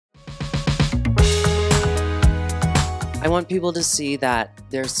I want people to see that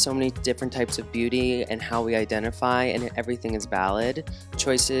there's so many different types of beauty and how we identify, and everything is valid.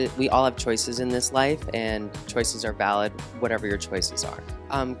 We all have choices in this life, and choices are valid, whatever your choices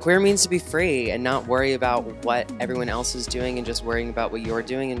are. Queer means to be free and not worry about what everyone else is doing, and just worrying about what you're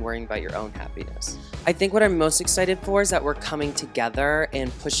doing and worrying about your own happiness. I think what I'm most excited for is that we're coming together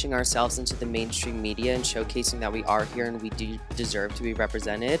and pushing ourselves into the mainstream media and showcasing that we are here and we do deserve to be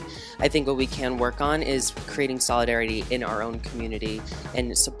represented. I think what we can work on is creating solidarity in our own community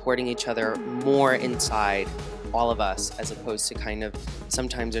and supporting each other more inside all of us, as opposed to kind of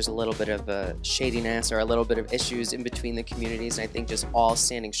sometimes there's a little bit of a shadiness or a little bit of issues in between the communities, and I think just all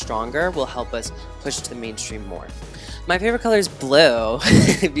standing stronger will help us push to the mainstream more. My favorite color is blue,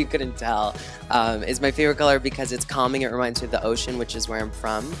 if you couldn't tell. It's my favorite color because it's calming. It reminds me of the ocean, which is where I'm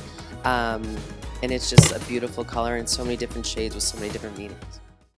from. And it's just a beautiful color in so many different shades with so many different meanings.